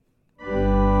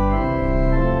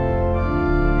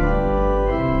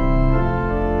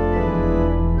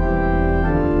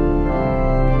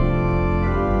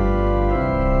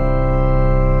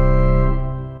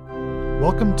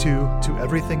to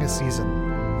Everything a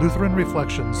Season, Lutheran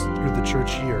Reflections Through the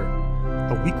Church Year,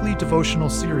 a weekly devotional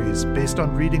series based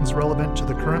on readings relevant to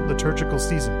the current liturgical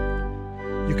season.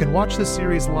 You can watch this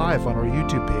series live on our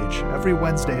YouTube page every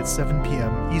Wednesday at 7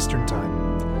 p.m. Eastern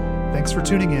Time. Thanks for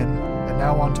tuning in, and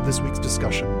now on to this week's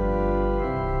discussion.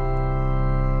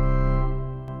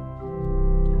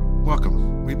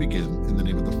 Welcome. We begin in the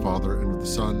name of the Father, and of the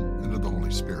Son, and of the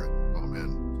Holy Spirit.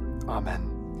 Amen. Amen.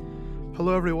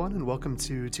 Hello, everyone, and welcome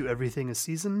to Everything a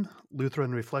Season,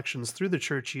 Lutheran Reflections Through the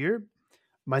Church Year.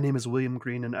 My name is William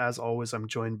Green, and as always, I'm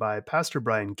joined by Pastor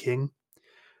Brian King.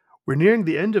 We're nearing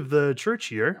the end of the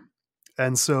church year,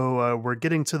 and so we're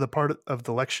getting to the part of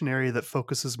the lectionary that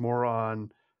focuses more on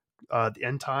the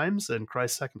end times and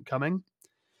Christ's second coming.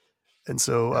 And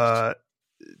so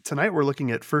tonight we're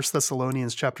looking at 1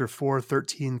 Thessalonians chapter 4,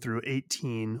 13 through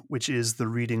 18, which is the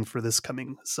reading for this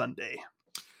coming Sunday.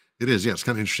 It is, yeah. It's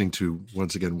kind of interesting to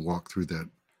once again walk through that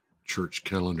church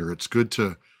calendar. It's good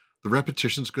the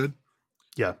repetition's good.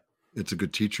 Yeah. It's a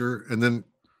good teacher. And then,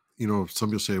 some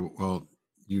people say, well,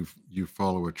 you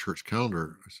follow a church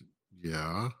calendar. I said,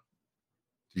 yeah.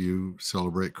 Do you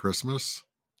celebrate Christmas?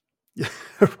 Yeah.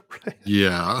 Right.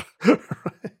 Yeah. Right.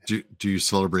 Do you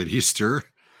celebrate Easter?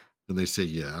 And they say,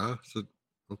 yeah. So,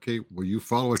 okay, well, you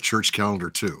follow a church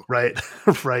calendar too. Right.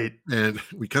 Right. And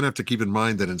we kind of have to keep in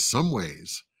mind that in some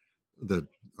ways, that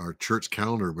our church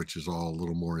calendar, which is all a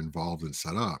little more involved and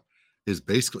set up, is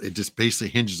basically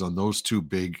hinges on those two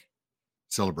big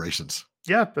celebrations.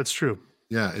 Yeah, that's true.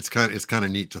 Yeah, it's kind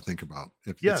of neat to think about.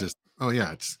 It's just,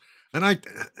 and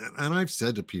I've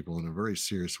said to people in a very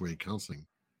serious way, counseling,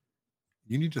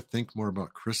 you need to think more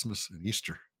about Christmas and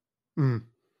Easter. Mm.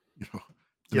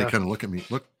 They kind of look at me,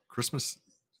 look, Christmas,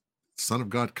 Son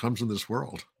of God comes in this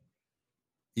world.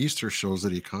 Easter shows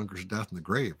that he conquers death and the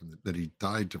grave, and that he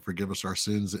died to forgive us our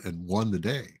sins and won the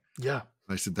day. Yeah.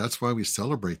 I said, that's why we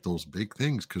celebrate those big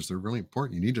things, because they're really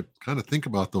important. You need to kind of think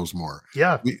about those more.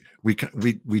 Yeah. We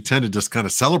tend to just kind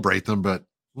of celebrate them, but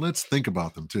let's think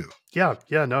about them too. Yeah.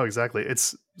 Yeah. No, exactly.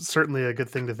 It's certainly a good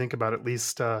thing to think about at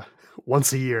least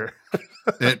once a year.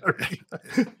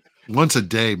 Once a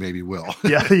day, maybe will.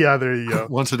 Yeah. Yeah. There you go.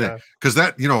 Once a day. Because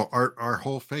that, our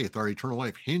whole faith, our eternal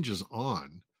life hinges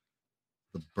on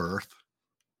the birth,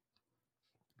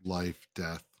 life,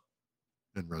 death,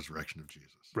 and resurrection of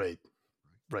Jesus. Right.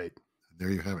 And there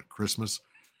you have it, Christmas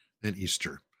and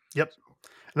Easter. Yep.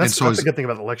 And that's a good thing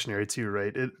about the lectionary too,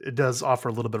 right? It does offer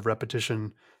a little bit of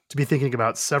repetition to be thinking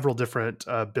about several different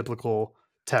biblical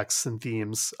texts and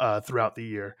themes throughout the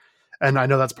year. And I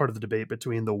know that's part of the debate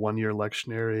between the 1-year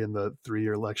lectionary and the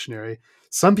 3-year lectionary.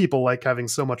 Some people like having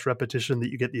so much repetition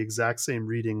that you get the exact same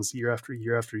readings year after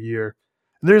year after year.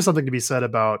 And there is something to be said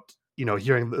about,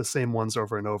 hearing the same ones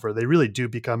over and over. They really do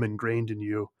become ingrained in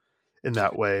you in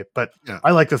that way. But yeah. I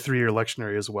like the 3-year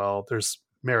lectionary as well. There's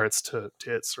merits to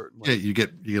it, certainly. Yeah, you get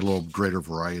a little greater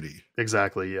variety.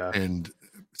 Exactly, yeah. And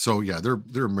so, yeah, there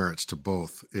are merits to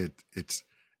both.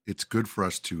 It's good for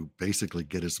us to basically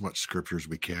get as much scripture as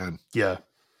we can. Yeah.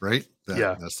 Right?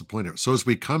 That's the point of it. So as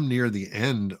we come near the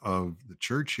end of the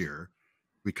church here,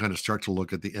 we kind of start to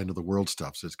look at the end of the world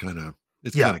stuff. So it's kind of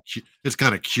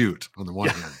cute on the one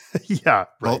hand. Yeah.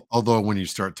 Right. Although when you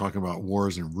start talking about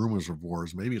wars and rumors of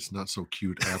wars, maybe it's not so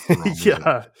cute after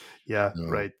all. Yeah.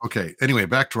 Right. Okay. Anyway,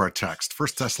 back to our text. 1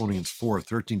 Thessalonians 4,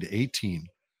 13 to 18.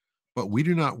 But we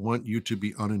do not want you to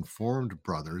be uninformed,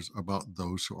 brothers, about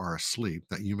those who are asleep,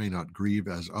 that you may not grieve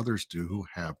as others do who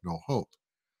have no hope.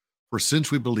 For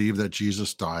since we believe that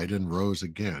Jesus died and rose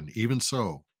again, even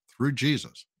so, through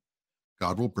Jesus,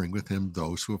 God will bring with him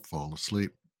those who have fallen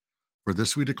asleep. For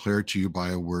this we declare to you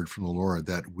by a word from the Lord,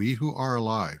 that we who are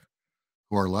alive,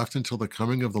 who are left until the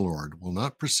coming of the Lord, will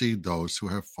not precede those who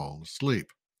have fallen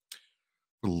asleep.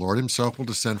 For the Lord himself will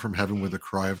descend from heaven with a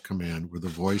cry of command, with the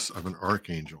voice of an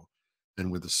archangel, and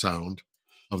with the sound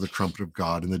of the trumpet of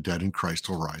God, and the dead in Christ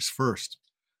will rise first.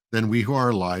 Then we who are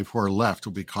alive, who are left,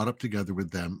 will be caught up together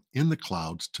with them in the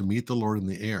clouds to meet the Lord in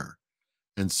the air.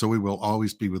 And so we will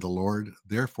always be with the Lord.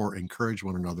 Therefore, encourage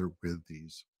one another with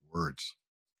these words.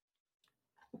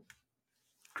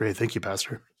 Great. Thank you,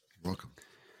 Pastor. You're welcome.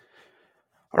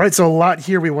 All right. So a lot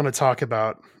here we want to talk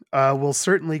about. We'll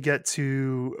certainly get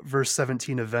to verse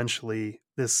 17 eventually.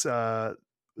 This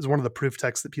is one of the proof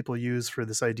texts that people use for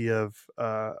this idea of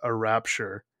a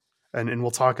rapture. And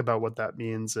we'll talk about what that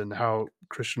means and how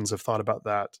Christians have thought about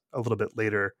that a little bit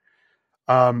later.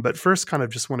 But first, kind of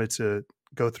just wanted to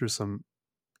go through some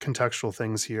contextual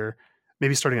things here,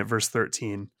 maybe starting at verse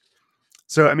 13.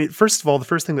 So, first of all, the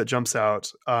first thing that jumps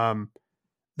out,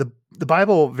 the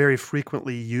Bible very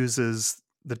frequently uses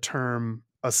the term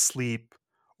asleep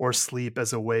or sleep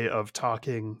as a way of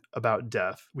talking about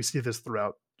death. We see this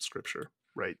throughout Scripture,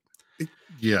 right?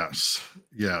 Yes,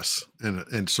 yes,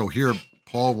 and so here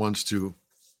Paul wants to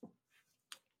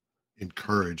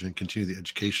encourage and continue the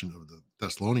education of the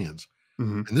Thessalonians,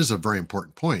 Hmm. and this is a very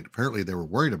important point. Apparently, they were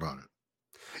worried about it,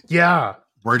 Yeah,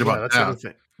 worried yeah, about that's the other death,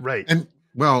 thing, right? and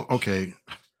well, okay,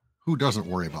 who doesn't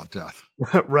worry about death?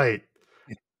 Right.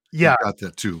 We've Yeah. got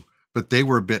that too, but they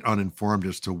were a bit uninformed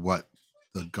as to what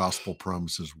the gospel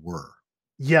promises were.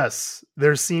 Yes,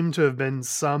 there seemed to have been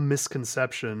some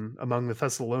misconception among the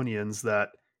Thessalonians that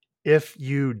if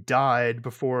you died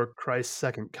before Christ's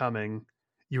second coming,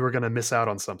 you were going to miss out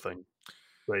on something,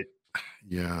 right?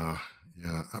 Yeah,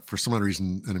 yeah. For some odd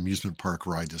reason, an amusement park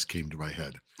ride just came to my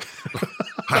head.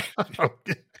 I,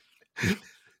 Okay.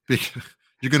 because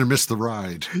you're going to miss the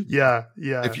ride Yeah,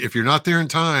 yeah, if you're not there in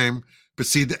time. But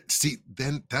see,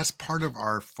 then that's part of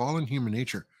our fallen human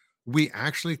nature. We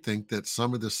actually think that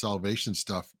some of this salvation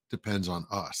stuff depends on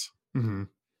us, mhm,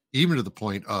 even to the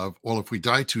point of, well, if we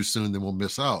die too soon, then we'll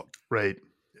miss out. right,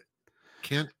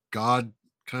 Can't God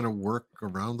kind of work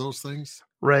around those things?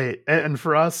 right, and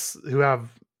for us who have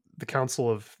the counsel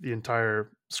of the entire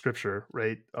Scripture,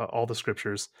 right, all the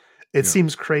Scriptures, it Yeah.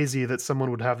 seems crazy that someone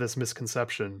would have this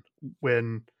misconception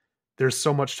when there's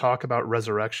so much talk about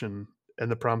resurrection and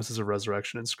the promises of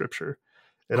resurrection in Scripture.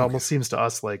 It Oh, almost seems to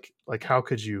us like how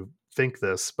could you think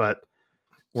this? But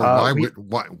or why we would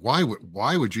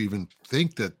why would you even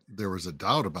think that there was a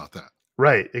doubt about that?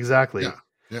 right, exactly. Yeah,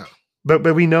 yeah, But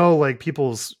we know like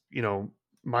people's,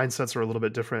 mindsets are a little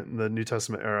bit different in the New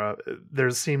Testament era. There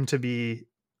seemed to be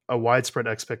a widespread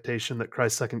expectation that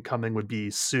Christ's second coming would be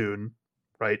soon,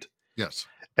 right? yes.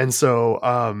 And so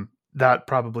that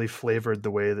probably flavored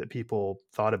the way that people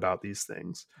thought about these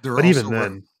things. There are But even also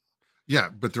then, yeah,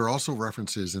 but there are also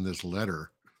references in this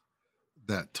letter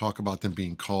that talk about them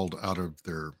being called out of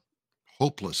their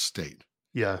hopeless state.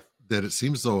 yeah, That it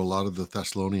seems though a lot of the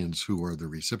Thessalonians who are the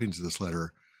recipients of this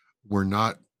letter were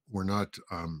not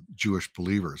Jewish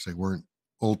believers. They weren't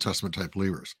Old Testament type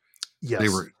believers. They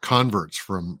yes, were converts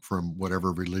from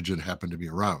whatever religion happened to be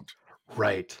around.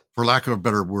 right, For lack of a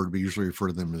better word, we usually refer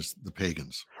to them as the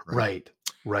pagans, right? right,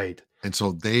 right. And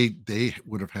so they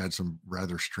would have had some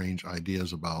rather strange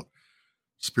ideas about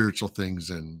spiritual things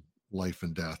and life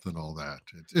and death and all that.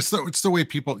 It's the way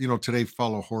people today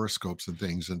follow horoscopes and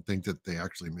things and think that they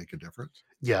actually make a difference.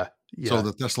 Yeah, So yeah,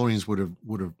 the Thessalonians would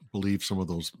have believed some of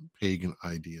those pagan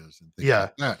ideas and things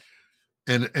like yeah.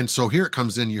 that. And so here it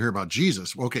comes in. You hear about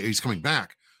Jesus. Well, okay, he's coming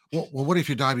back. Well, what if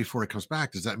you die before he comes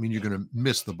back? Does that mean you're going to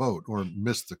miss the boat or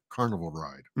miss the carnival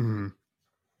ride? Mhm.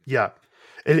 Yeah,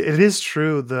 it is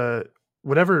true. The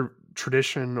whatever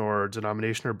tradition or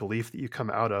denomination or belief that you come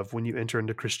out of when you enter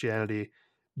into Christianity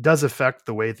does affect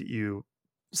the way that you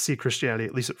see Christianity,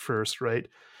 at least at first, right?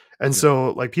 And Yeah. so,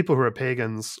 like people who are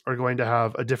pagans are going to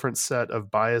have a different set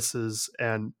of biases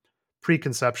and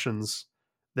preconceptions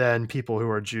than people who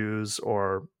are Jews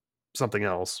or something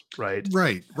else, right?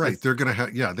 Right, And right. They're gonna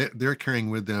have yeah, they're carrying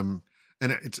with them,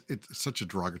 and it's such a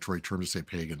derogatory term to say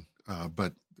pagan,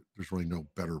 but there's really no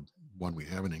better one we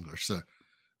have in English.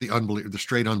 The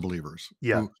straight unbelievers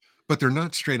yeah, who, but they're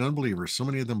not straight unbelievers. So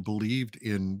many of them believed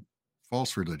in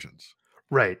false religions,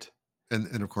 right,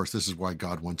 and of course, this is why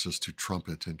God wants us to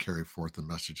trumpet and carry forth the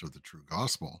message of the true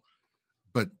gospel.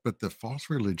 But the false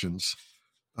religions,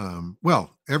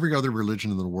 well, every other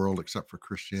religion in the world except for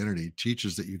Christianity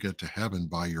teaches that you get to heaven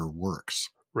by your works.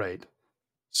 right,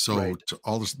 So right. to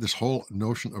all this whole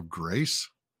notion of grace,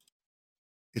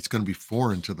 it's going to be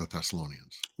foreign to the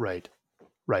Thessalonians. Right.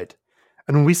 Right.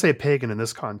 And when we say pagan in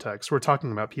this context, we're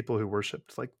talking about people who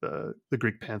worshipped like the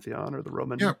Greek pantheon or the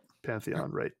Roman Yep, yep,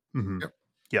 pantheon, right? Mhm. yep.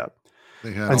 Yeah.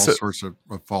 They had And all so sorts of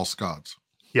false gods.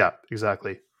 yeah,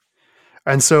 exactly.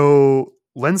 And so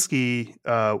Lenski,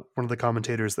 one of the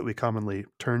commentators that we commonly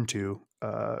turn to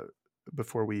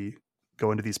before we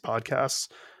go into these podcasts,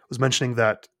 was mentioning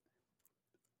that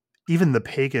even the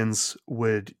pagans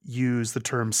would use the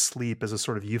term sleep as a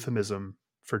sort of euphemism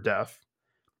for death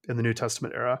in the New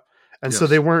Testament era. And so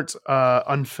they Yes. weren't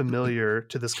unfamiliar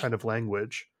to this kind of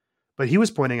language. But he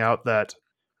was pointing out that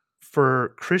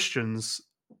for Christians,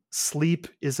 sleep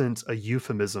isn't a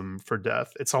euphemism for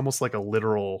death. It's almost like a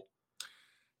literal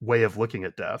way of looking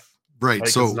at death, Right. right? Because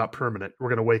it's So not permanent. We're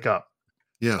going to wake up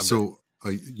yeah. someday. So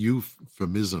a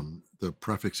euphemism, the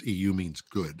prefix eu means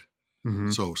good. Hmm.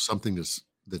 So something that's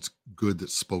good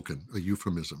that's spoken, a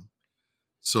euphemism.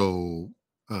 So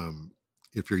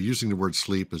if you're using the word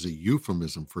sleep as a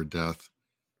euphemism for death,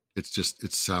 it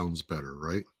sounds better,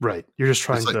 right? Right. You're just It's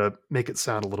trying like to make it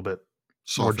sound a little bit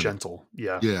more soften it. gentle.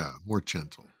 Yeah. Yeah, more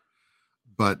gentle.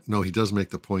 But no, he does make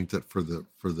the point that for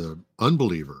the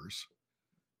unbelievers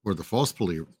or the false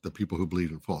believer, the people who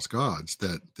believe in false gods,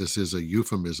 that this is a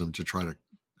euphemism to try to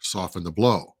soften the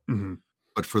blow. Mm-hmm.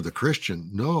 But for the Christian,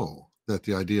 no, that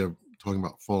the idea of talking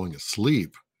about falling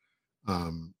asleep,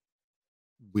 um,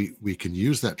 we can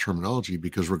use that terminology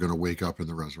because we're going to wake up in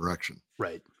the resurrection.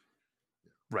 Right.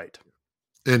 Right.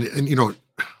 And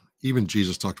even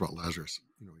Jesus talked about Lazarus.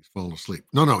 He's fallen asleep.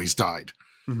 No, he's died.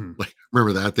 Mm-hmm. Like,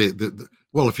 remember that?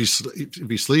 Well, if he's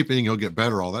sleeping, he'll get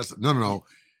better. All that stuff. No.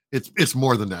 It's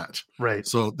more than that. Right.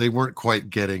 So they weren't quite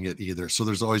getting it either. So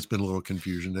there's always been a little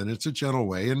confusion, and it's a gentle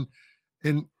way.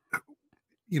 And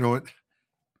you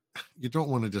don't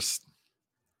want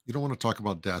to talk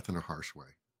about death in a harsh way.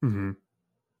 Mm-hmm.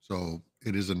 So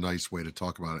it is a nice way to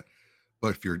talk about it.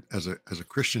 But if you're as a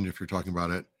Christian, if you're talking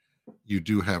about it, you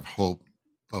do have hope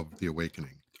of the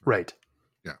awakening. Right.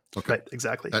 Yeah. Okay. Right.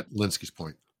 Exactly. At Linsky's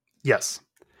point. Yes.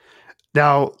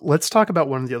 Now let's talk about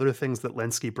one of the other things that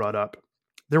Lenski brought up.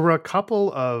 There were a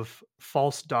couple of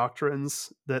false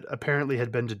doctrines that apparently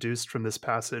had been deduced from this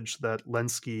passage that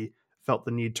Lenski felt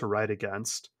the need to write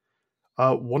against.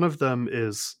 One of them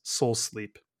is soul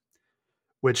sleep,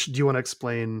 which, do you want to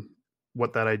explain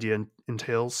what that idea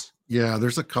entails? Yeah,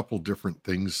 there's a couple different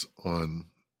things or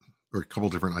a couple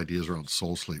different ideas around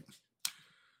soul sleep.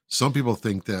 Some people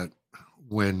think that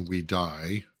when we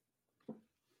die,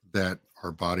 that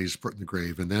our bodies put in the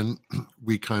grave, and then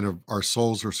our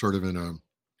souls are sort of in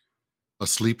a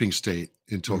sleeping state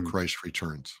until Mm-hmm. Christ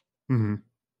returns. Mm-hmm.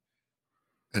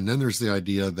 And then there's the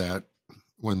idea that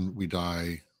when we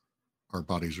die, our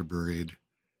bodies are buried,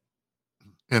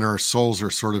 and our souls are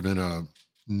sort of in a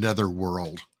nether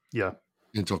world. Yeah.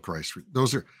 Until Christ.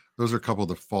 Those are a couple of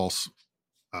the false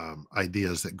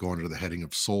ideas that go under the heading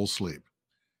of soul sleep.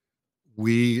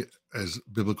 We, as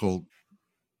biblical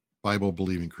Bible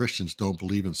believing Christians, don't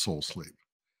believe in soul sleep.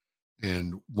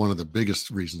 And one of the biggest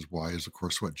reasons why is, of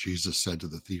course, what Jesus said to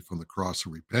the thief on the cross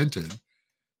who repented,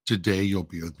 "Today you'll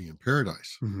be with me in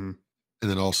paradise." Mm-hmm. And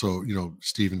then also,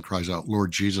 Stephen cries out,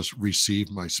 "Lord Jesus,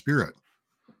 receive my spirit."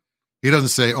 He doesn't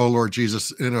say, "Oh, Lord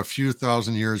Jesus, in a few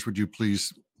thousand years, would you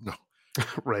please?" No.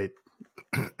 Right.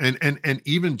 And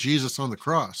even Jesus on the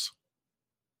cross,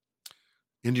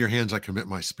 "Into your hands I commit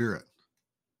my spirit,"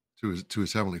 to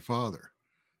his heavenly Father.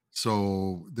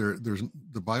 So there's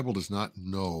the Bible does not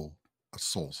know a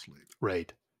soul sleep.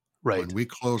 Right. Right. When we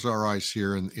close our eyes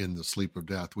here in the sleep of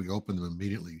death, we open them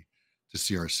immediately to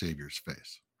see our Savior's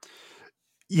face.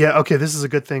 Yeah, okay, this is a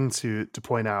good thing to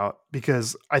point out,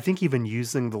 because I think even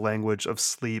using the language of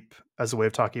sleep as a way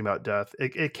of talking about death,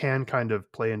 it can kind of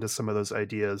play into some of those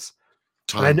ideas.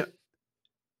 And I Time. know,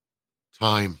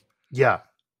 Time. yeah,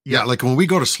 Yeah, like when we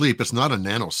go to sleep, it's not a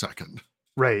nanosecond.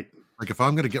 right. Like if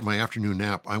I'm going to get my afternoon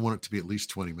nap, I want it to be at least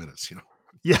 20 minutes,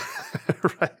 Yeah,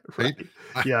 right, right?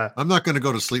 yeah, I'm not going to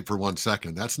go to sleep for 1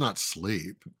 second. That's not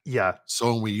sleep. yeah,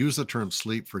 So when we use the term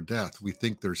sleep for death, we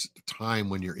think there's time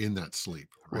when you're in that sleep,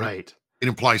 right? right, It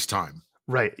implies time.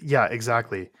 right. Yeah,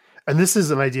 exactly. And this is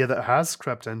an idea that has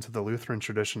crept into the Lutheran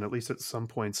tradition, at least at some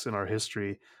points in our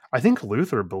history. I think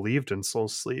Luther believed in soul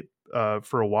sleep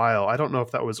for a while. I don't know if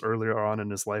that was earlier on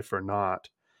in his life or not.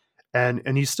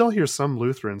 And you still hear some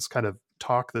Lutherans kind of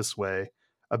talk this way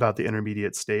about the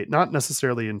intermediate state, not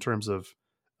necessarily in terms of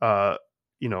uh,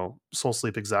 soul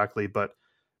sleep exactly, but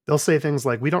they'll say things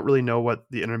like, we don't really know what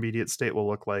the intermediate state will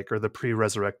look like, or the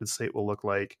pre-resurrected state will look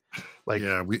like.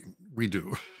 Yeah, we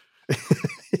do.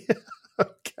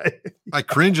 Okay. I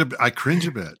cringe a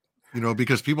bit,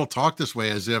 because people talk this way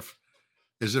as if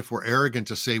we're arrogant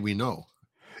to say we know.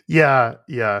 Yeah,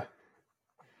 yeah.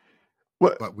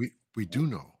 What? But we do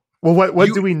know. Well,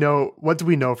 what do we know? What do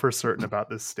we know for certain about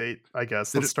this state? I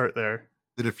guess let's start there.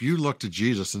 That if you look to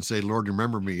Jesus and say, "Lord,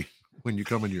 remember me when you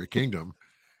come into your kingdom,"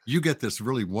 you get this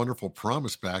really wonderful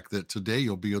promise back that today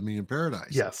you'll be with me in paradise.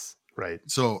 Yes, right.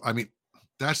 So, I mean,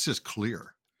 that's just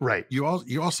clear. Right. You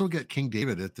also get King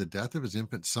David at the death of his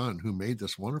infant son, who made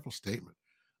this wonderful statement.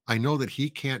 "I know that he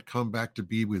can't come back to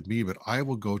be with me, but I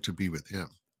will go to be with him."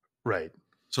 Right.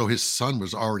 So his son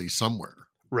was already somewhere.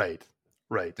 Right.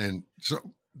 Right. And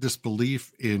so this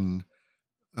belief in,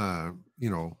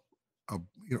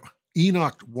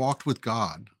 Enoch walked with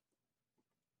God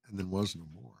and then was no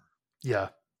more. Yeah.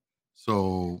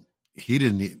 So he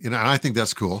didn't need, and I think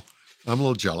that's cool. I'm a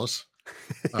little jealous.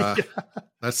 Yeah.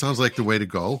 That sounds like the way to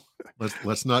go.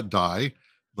 Let's not die.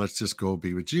 Let's just go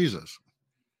be with Jesus.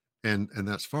 And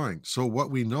that's fine. So what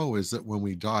we know is that when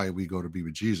we die, we go to be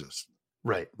with Jesus.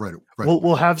 Right. Right.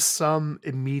 We'll have some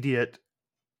immediate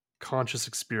conscious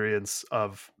experience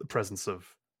of the presence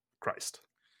of Christ.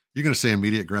 You're going to say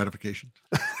immediate gratification?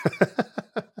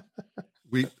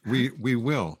 We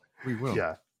will. We will.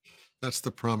 Yeah. That's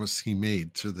the promise he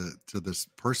made to this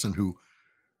person who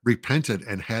repented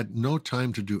and had no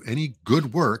time to do any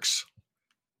good works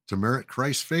to merit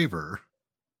Christ's favor,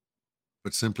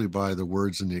 but simply by the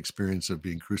words and the experience of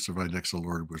being crucified next to the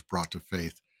Lord was brought to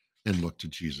faith and looked to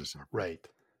Jesus in prayer. Right.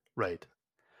 Right.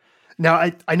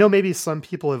 Now, I know maybe some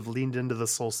people have leaned into the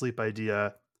soul sleep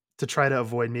idea to try to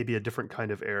avoid maybe a different kind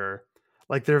of error.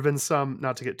 Like there have been some,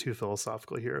 not to get too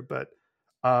philosophical here, but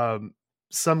um,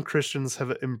 some Christians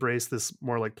have embraced this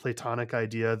more like Platonic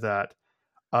idea that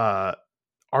uh,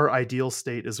 our ideal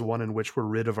state is one in which we're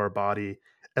rid of our body,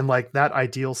 and like that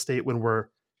ideal state when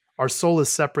our soul is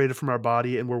separated from our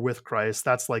body and we're with Christ,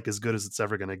 that's like as good as it's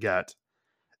ever going to get.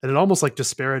 And it almost like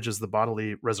disparages the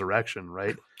bodily resurrection,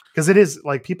 right? Because it is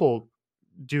like people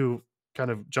do kind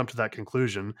of jump to that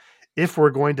conclusion. If we're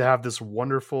going to have this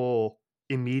wonderful,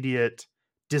 immediate,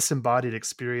 disembodied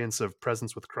experience of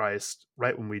presence with Christ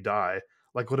right when we die,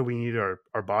 like what do we need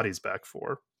our bodies back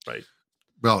for? Right.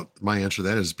 Well, my answer to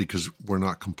that is because we're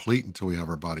not complete until we have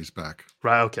our bodies back.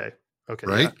 Right. Okay. Okay.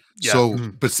 Yeah. Right. Yeah. So,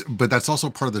 Mhm. but that's also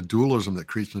part of the dualism that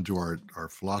creeps into our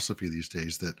philosophy these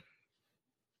days, that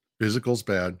physical's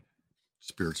bad,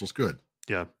 spiritual's good.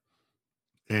 Yeah.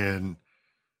 And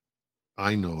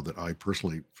I know that I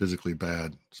personally physically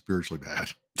bad, spiritually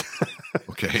bad.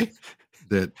 Okay.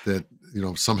 that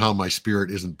somehow my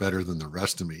spirit isn't better than the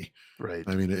rest of me. Right.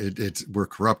 I mean, it's we're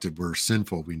corrupted, we're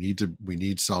sinful, we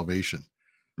need salvation.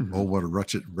 Oh, Mhm. what a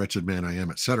wretched man I am,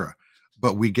 etc.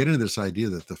 But we get into this idea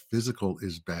that the physical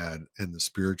is bad and the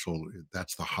spiritual,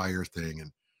 that's the higher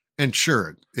thing. And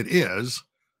sure, it is,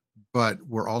 but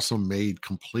we're also made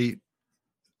complete,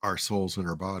 our souls and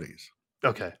our bodies.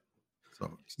 Okay.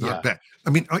 So it's not Yeah. bad. I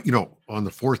mean, on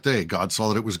the fourth day, God saw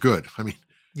that it was good. I mean,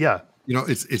 Yeah.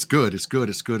 it's good, it's good,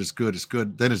 it's good, it's good, it's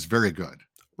good. Then it's very good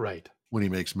Right. when he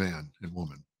makes man and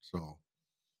woman. So,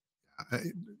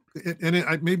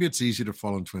 maybe it's easy to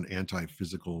fall into an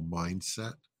anti-physical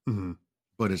mindset, Mhm.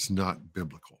 but it's not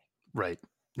biblical. Right.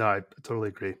 No, I totally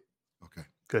agree. Okay.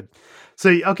 Good. So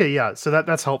okay, yeah. So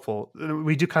that's helpful.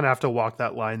 We do kind of have to walk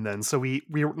that line then. So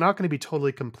we're not going to be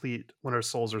totally complete when our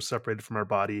souls are separated from our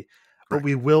body, but Correct.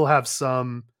 we will have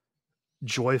some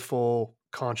joyful,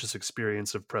 conscious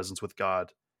experience of presence with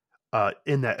God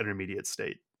in that intermediate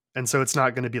state. And so it's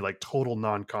not going to be like total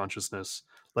non-consciousness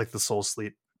like the soul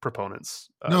sleep proponents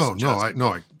No, suggest.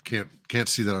 I can't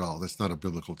see that at all. That's not a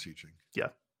biblical teaching. Yeah.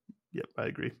 Yep. I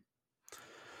agree.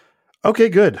 Okay.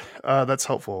 Good. That's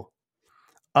helpful.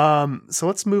 So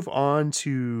let's move on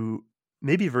to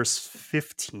maybe verse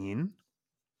 15.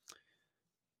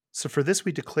 So for this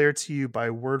we declare to you by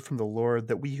word from the Lord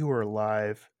that we who are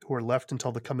alive, who are left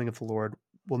until the coming of the Lord,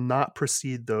 will not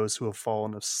precede those who have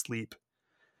fallen asleep.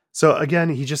 So again,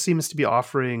 he just seems to be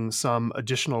offering some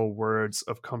additional words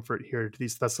of comfort here to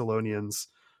these Thessalonians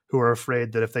who are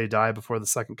afraid that if they die before the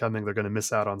second coming, they're going to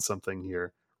miss out on something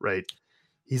here, right?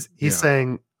 He's Yeah,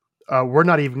 saying we're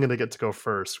not even going to get to go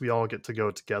first. We all get to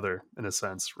go together in a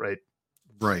sense, right?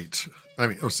 right. I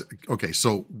mean, okay.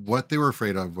 So what they were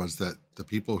afraid of was that the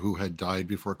people who had died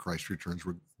before Christ returns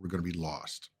were going to be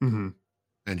lost. Mm-hmm.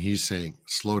 And he's saying,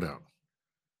 slow down.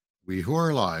 We who are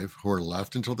alive, who are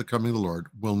left until the coming of the Lord,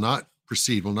 will not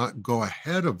proceed, will not go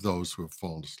ahead of those who have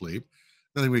fallen asleep.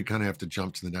 Then we kind of have to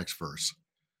jump to the next verse.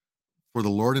 For the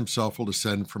Lord himself will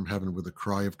descend from heaven with a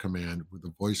cry of command, with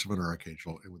the voice of an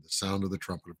archangel, and with the sound of the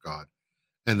trumpet of God.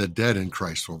 And the dead in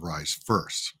Christ will rise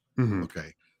first. Mm-hmm.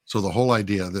 Okay. So the whole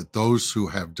idea that those who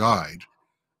have died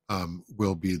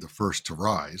will be the first to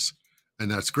rise, and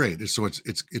that's great. So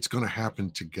it's going to happen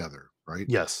together, right?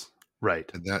 Yes.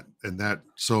 Right. And that.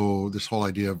 So this whole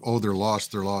idea of, oh, they're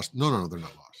lost, they're lost. No, they're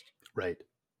not lost. Right.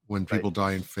 When Right. people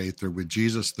die in faith, they're with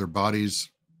Jesus. Their bodies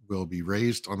will be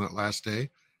raised on that last day,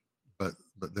 but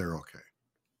they're okay.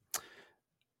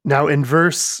 Now in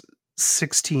verse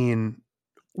 16,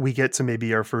 we get to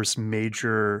maybe our first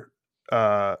major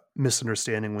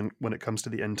misunderstanding when it comes to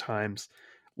the end times.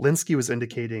 Linsky was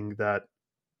indicating that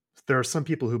there are some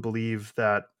people who believe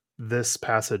that this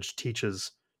passage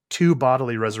teaches two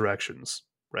bodily resurrections,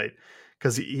 right?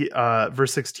 Because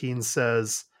verse 16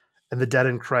 says, and the dead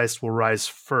in Christ will rise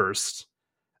first.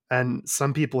 And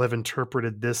some people have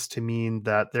interpreted this to mean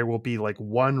that there will be like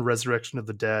one resurrection of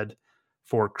the dead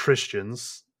for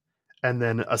Christians, and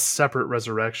then a separate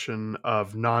resurrection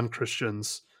of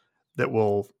non-Christians that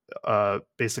will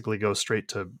basically go straight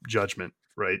to judgment,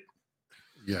 right?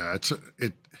 Yeah, it's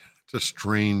a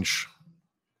strange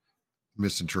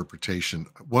misinterpretation.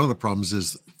 One of the problems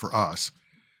is for us,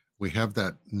 we have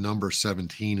that number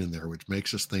 17 in there, which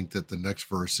makes us think that the next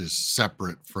verse is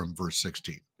separate from verse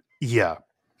 16. Yeah.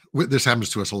 this happens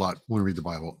to us a lot when we read the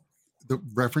Bible. The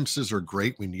references are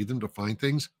great. We need them to find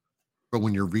things. But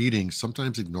when you're reading,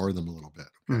 sometimes ignore them a little bit,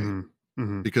 okay? Mm-hmm.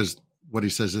 Mm-hmm. Because what he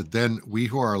says is, then we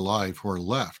who are alive, who are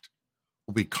left,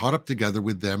 will be caught up together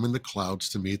with them in the clouds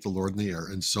to meet the Lord in the air,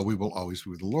 and so we will always be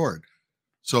with the Lord.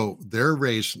 So they're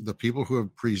raised, the people who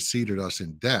have preceded us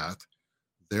in death,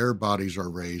 their bodies are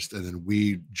raised, and then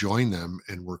we join them,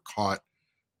 and we're caught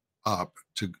up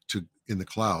to in the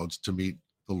clouds to meet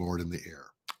the Lord in the air.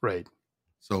 Right.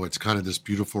 So it's kind of this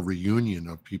beautiful reunion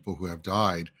of people who have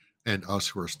died and us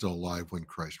who are still alive when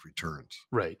Christ returns.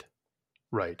 Right.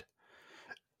 Right.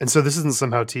 And so this isn't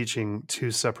somehow teaching two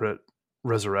separate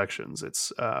resurrections.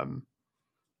 It's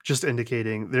just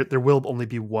indicating there will only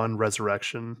be one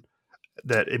resurrection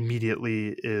that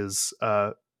immediately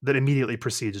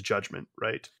precedes judgment,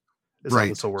 right? Is how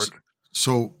this Right. will work.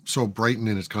 So Brighton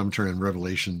in his commentary on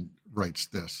Revelation writes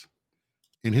this.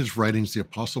 In his writings, the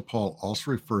Apostle Paul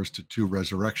also refers to two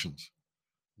resurrections,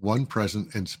 one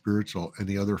present and spiritual, and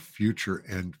the other future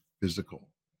and physical.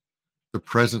 The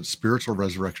present spiritual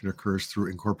resurrection occurs through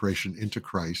incorporation into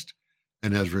Christ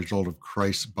and as a result of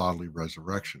Christ's bodily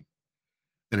resurrection.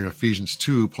 And in Ephesians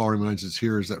 2, Paul reminds us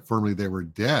here is that formerly they were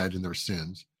dead in their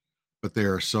sins, but they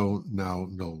are so now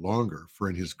no longer. For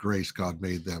in his grace, God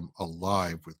made them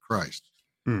alive with Christ.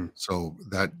 Mm. So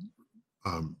that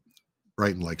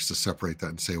Brighton likes to separate that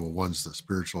and say, well, one's the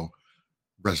spiritual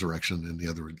resurrection and the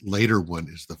other later one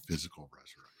is the physical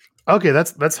resurrection. Okay,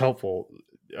 that's helpful.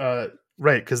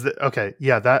 Right, because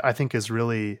that I think is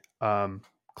really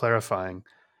clarifying.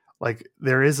 Like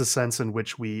there is a sense in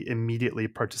which we immediately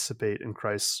participate in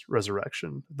Christ's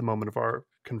resurrection at the moment of our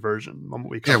conversion, the moment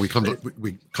we come.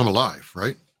 We come alive,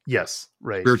 right? Yes,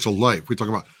 right. Spiritual life. We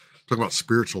talk about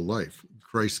spiritual life.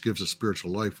 Christ gives us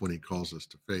spiritual life when he calls us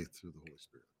to faith through the Holy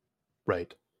Spirit.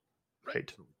 Right.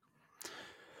 Right.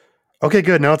 Okay,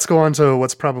 good. Now let's go on to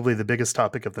what's probably the biggest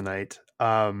topic of the night.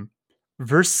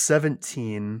 Verse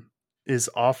 17 is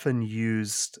often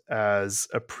used as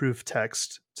a proof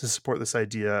text to support this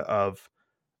idea of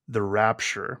the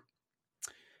rapture.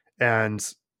 And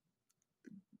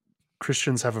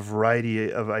Christians have a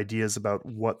variety of ideas about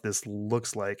what this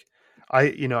looks like.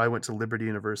 I went to Liberty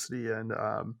University, and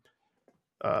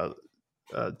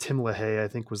Tim LaHaye, I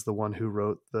think, was the one who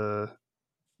wrote the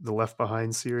Left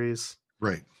Behind series.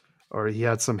 Right. Or he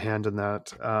had some hand in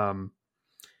that.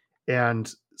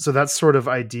 And so that sort of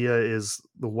idea is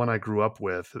the one I grew up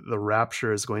with. The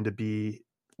rapture is going to be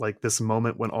like this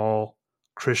moment when all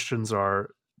Christians are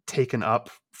taken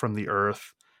up from the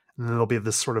earth. And then there'll be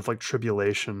this sort of like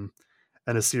tribulation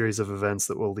and a series of events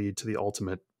that will lead to the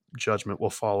ultimate judgment will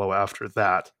follow after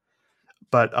that.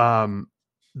 But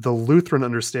the Lutheran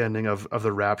understanding of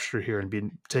the rapture here and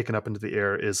being taken up into the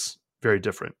air is very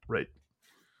different, right?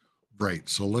 Right.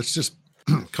 So let's just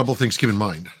a couple of things keep in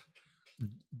mind.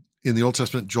 In the Old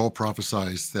Testament, Joel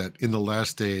prophesies that in the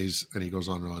last days, and he goes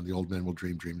on and on, the old men will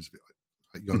dream dreams,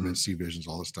 young men see visions,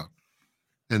 all this stuff.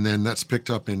 And then that's picked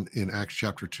up in Acts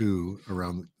chapter 2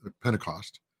 around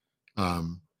Pentecost.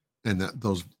 And that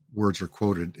those words are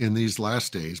quoted in these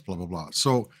last days, blah, blah, blah.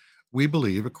 So we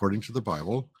believe, according to the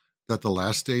Bible, that the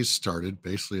last days started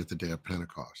basically at the day of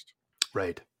Pentecost.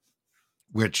 Right.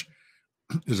 Which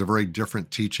is a very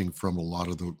different teaching from a lot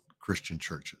of the Christian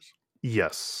churches.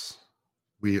 Yes.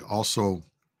 We also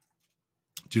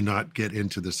do not get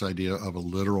into this idea of a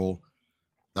literal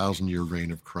 1,000-year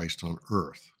reign of Christ on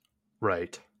earth.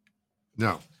 Right.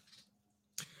 Now,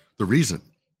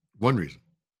 one reason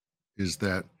is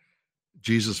that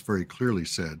Jesus very clearly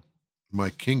said,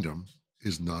 my kingdom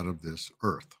is not of this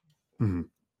earth. Mm-hmm.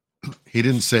 He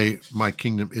didn't say, my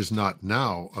kingdom is not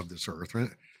now of this earth. Right?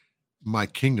 My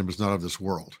kingdom is not of this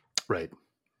world. Right.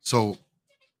 So,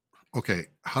 okay,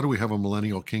 how do we have a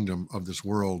millennial kingdom of this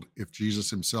world if Jesus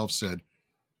himself said,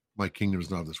 my kingdom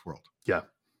is not of this world? Yeah.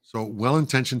 So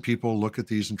well-intentioned people look at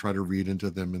these and try to read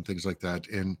into them and things like that.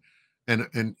 And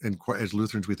as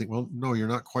Lutherans, we think, well, no, you're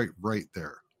not quite right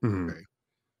there. Mm-hmm. Okay.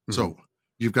 Mm-hmm. So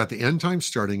you've got the end time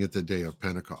starting at the day of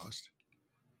Pentecost.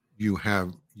 You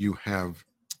have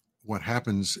what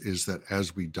happens is that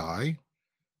as we die,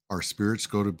 our spirits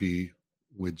go to be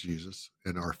with Jesus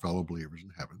and our fellow believers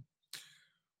in heaven.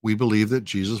 We believe that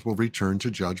Jesus will return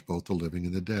to judge both the living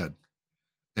and the dead.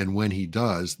 And when he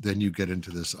does, then you get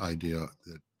into this idea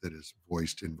that is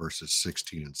voiced in verses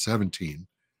 16 and 17.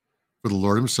 For the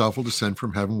Lord himself will descend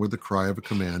from heaven with the cry of a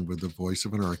command, with the voice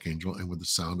of an archangel, and with the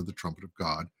sound of the trumpet of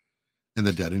God, and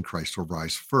the dead in Christ will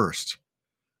rise first.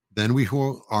 Then we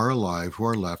who are alive, who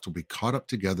are left, will be caught up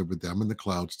together with them in the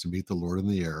clouds to meet the Lord in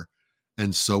the air,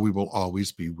 and so we will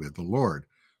always be with the Lord.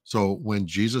 So when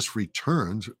Jesus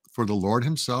returns, for the Lord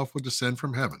himself will descend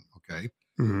from heaven. Okay.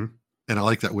 Mm-hmm. And I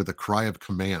like that, with a cry of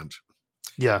command.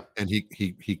 Yeah. And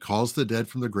he calls the dead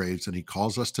from the graves, and he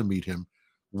calls us to meet him.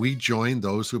 We join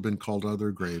those who've been called out of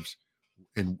their graves,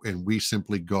 and we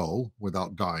simply go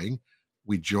without dying.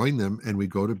 We join them, and we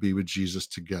go to be with Jesus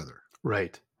together.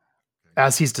 Right. Okay.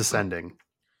 As he's So descending.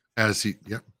 as he's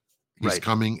Right.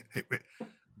 coming,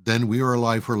 then we are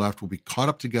alive who are left will be caught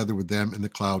up together with them in the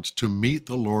clouds to meet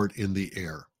the Lord in the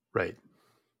air. Right.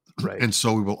 Right. And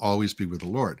so we will always be with the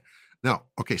Lord. Now,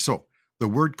 okay, so the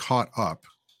word caught up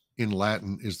in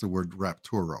Latin is the word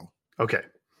rapturo. Okay.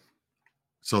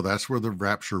 So that's where the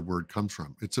rapture word comes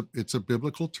from. It's a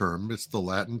biblical term. It's the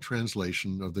Latin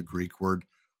translation of the Greek word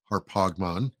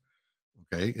harpagmon.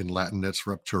 Okay, in Latin that's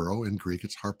rapturo. In Greek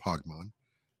it's harpagmon.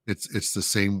 It's the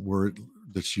same word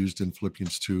that's used in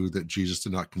Philippians 2 that Jesus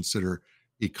did not consider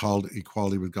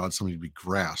equality with God something to be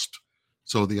grasped.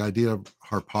 So the idea of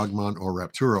harpagmon or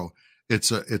rapturo,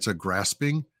 it's a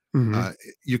grasping. Mm-hmm. Uh,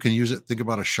 you can use it. Think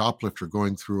about a shoplifter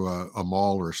going through a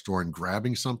mall or a store and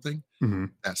grabbing something. Mm-hmm.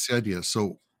 That's the idea.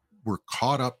 So we're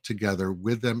caught up together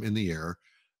with them in the air.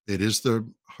 It is the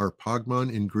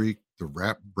harpagmon in Greek, the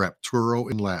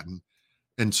rapturo in Latin.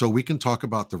 And so we can talk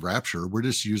about the rapture. We're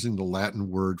just using the Latin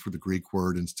word for the Greek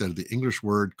word instead of the English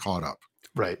word caught up.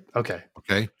 Right. Okay.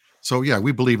 Okay. So, yeah,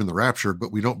 we believe in the rapture,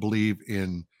 but we don't believe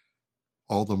in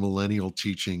all the millennial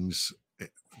teachings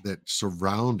that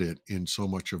surround it in so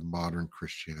much of modern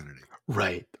Christianity.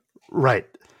 Right. Right.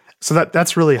 So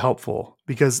that's really helpful,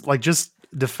 because like just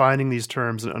defining these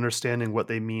terms and understanding what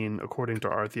they mean according to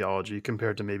our theology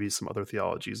compared to maybe some other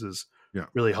theologies is Yeah.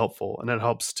 really helpful. And it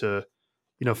helps to,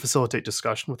 facilitate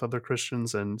discussion with other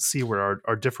Christians and see where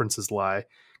our differences lie.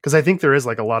 Because I think there is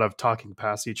like a lot of talking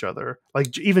past each other.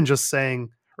 Like even just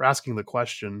saying or asking the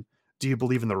question, do you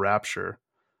believe in the rapture?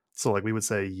 So like we would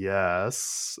say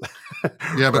yes,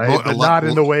 Yeah, but right? a But lot, not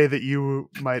in the way that you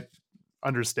might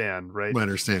understand, right? I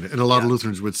understand it. And a lot Yeah. of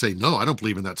Lutherans would say, no, I don't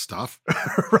believe in that stuff.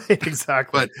 Right,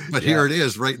 exactly. But Yeah. here it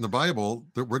is right in the Bible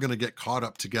that we're going to get caught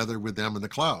up together with them in the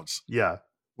clouds. Yeah.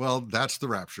 Well, that's the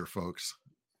rapture, folks.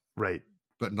 Right.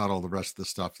 But not all the rest of the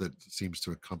stuff that seems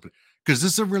to accompany. Because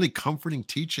this is a really comforting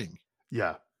teaching.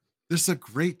 Yeah. This is a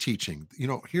great teaching.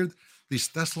 Here these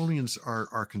Thessalonians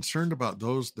are concerned about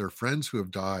their friends who have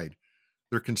died.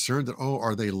 They're concerned that,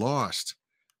 are they lost?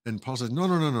 And Paul says, no,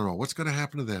 no, no, no, no. What's going to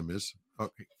happen to them is,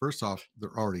 okay, first off,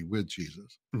 they're already with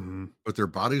Jesus, Mm-hmm. but their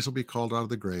bodies will be called out of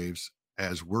the graves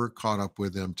as we're caught up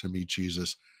with them to meet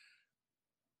Jesus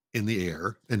in the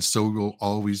air. And so we'll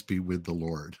always be with the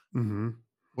Lord. Mm-hmm.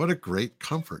 What a great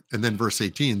comfort. And then verse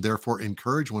 18, therefore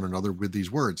encourage one another with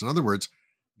these words. In other words,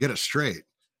 get it straight.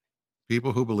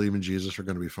 People who believe in Jesus are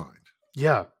going to be fine.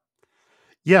 Yeah.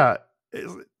 Yeah.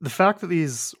 The fact that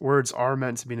these words are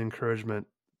meant to be an encouragement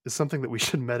is something that we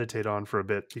should meditate on for a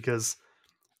bit, because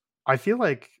I feel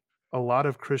like a lot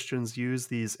of Christians use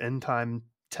these end time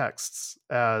texts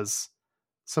as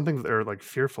something that they're like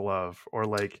fearful of, or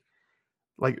like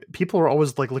people are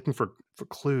always like looking for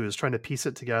clues, trying to piece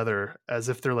it together as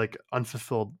if they're like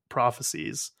unfulfilled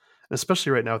prophecies. And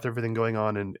especially right now with everything going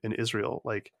on in Israel,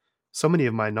 like so many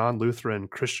of my non-Lutheran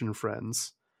Christian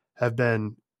friends have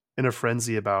been in a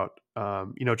frenzy about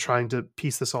trying to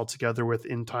piece this all together with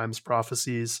end times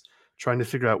prophecies, trying to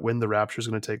figure out when the rapture is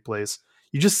going to take place.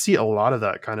 You just see a lot of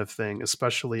that kind of thing,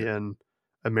 especially Yeah. in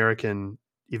American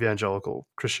evangelical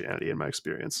Christianity, in my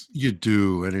experience. You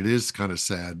do, and it is kind of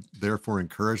sad. Therefore,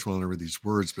 encourage one another with these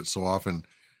words, but so often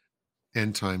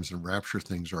end times and rapture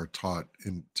things are taught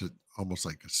into almost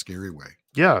like a scary way.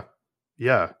 Yeah.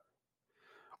 Yeah.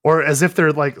 Or as if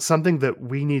they're like something that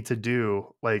we need to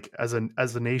do, like as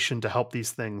a nation, to help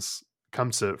these things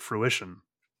come to fruition.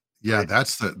 Yeah, Right.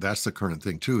 that's the current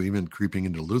thing too, even creeping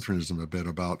into Lutheranism a bit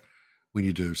about we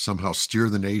need to somehow steer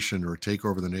the nation or take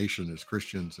over the nation as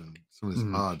Christians and some of this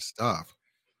Mhm. odd stuff.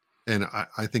 And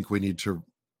I think we need to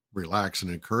relax and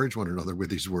encourage one another with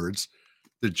these words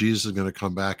that Jesus is going to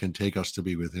come back and take us to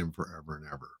be with him forever and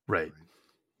ever. Right. Right?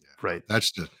 Yeah, no, Right.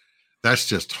 that's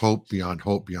just hope beyond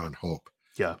hope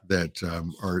Yeah. that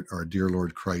our dear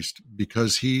Lord Christ,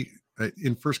 because he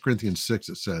in 1 Corinthians 6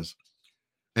 it says,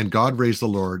 and God raised the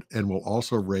Lord and will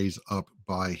also raise up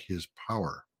by his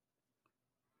power.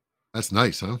 That's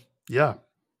nice, huh? Yeah.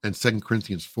 And 2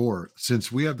 Corinthians 4, since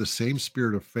we have the same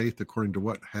spirit of faith according to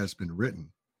what has been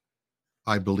written,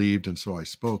 I believed and so I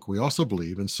spoke. We also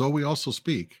believe and so we also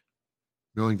speak,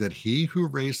 knowing that he who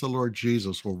raised the Lord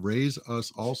Jesus will raise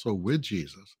us also with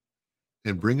Jesus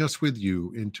and bring us with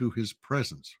you into his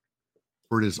presence.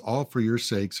 For it is all for your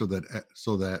sake, so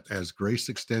that as grace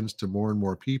extends to more and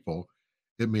more people,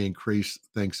 it may increase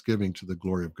thanksgiving to the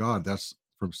glory of God. That's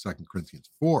from 2 Corinthians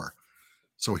 4.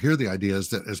 So here the idea is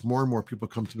that as more and more people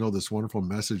come to know this wonderful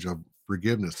message of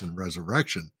forgiveness and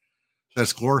resurrection,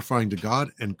 that's glorifying to God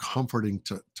and comforting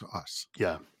to us.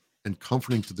 Yeah. And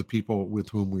comforting to the people with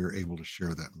whom we are able to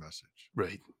share that message.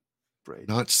 Right.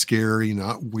 Not scary,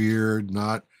 not weird,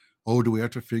 not, oh, do we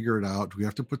have to figure it out? Do we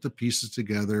have to put the pieces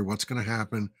together? What's going to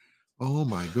happen? Oh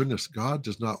my goodness, God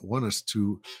does not want us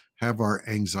to have our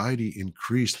anxiety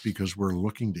increased because we're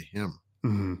looking to him.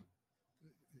 Mm-hmm.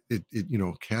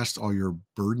 It cast all your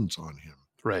burdens on him.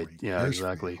 Right. Yeah,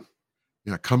 exactly.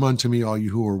 Yeah, come unto me, all you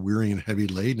who are weary and heavy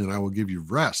laden, and I will give you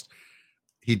rest.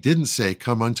 He didn't say,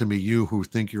 come unto me, you who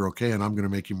think you're okay, and I'm going to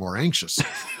make you more anxious.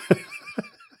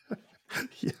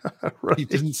 Yeah, right. He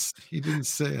didn't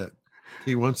say it.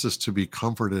 He wants us to be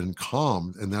comforted and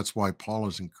calmed. And that's why Paul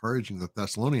is encouraging the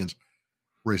Thessalonians,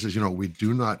 where he says, we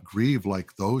do not grieve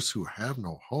like those who have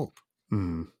no hope.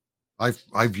 Mm.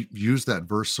 I've used that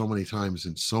verse so many times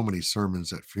in so many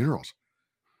sermons at funerals.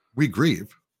 We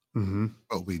grieve,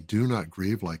 but we do not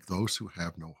grieve like those who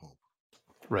have no hope.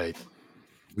 Right.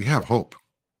 We have hope.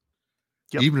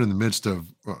 Yep. Even in the midst of,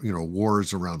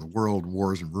 wars around the world,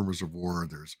 wars and rumors of war,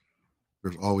 there's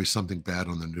always something bad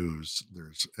on the news.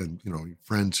 And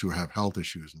friends who have health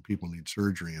issues and people need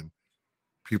surgery and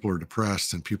people are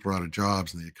depressed and people are out of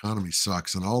jobs and the economy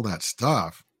sucks and all that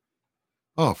stuff.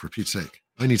 Oh, for Pete's sake,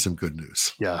 I need some good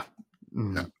news. Yeah.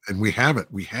 Yeah. And we have it.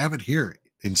 We have it here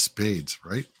in spades,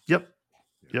 right? Yep.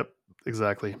 Yep.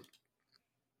 Exactly.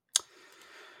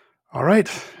 All right.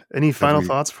 Any final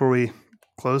thoughts before we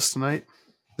close tonight?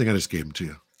 I think I just gave them to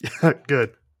you. Yeah.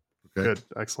 Good. Okay. Good.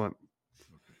 Excellent.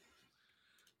 Okay.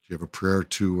 Do you have a prayer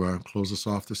to close us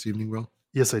off this evening, Will?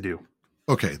 Yes, I do.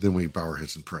 Okay. Then we bow our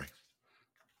heads and pray.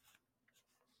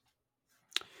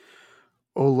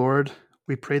 O Lord,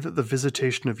 we pray that the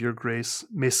visitation of your grace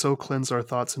may so cleanse our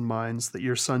thoughts and minds that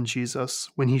your Son Jesus,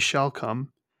 when he shall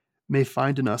come, may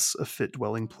find in us a fit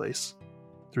dwelling place.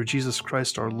 Through Jesus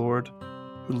Christ our Lord,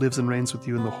 who lives and reigns with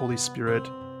you in the Holy Spirit,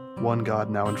 one God,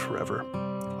 now and forever.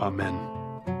 Amen.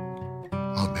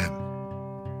 Amen.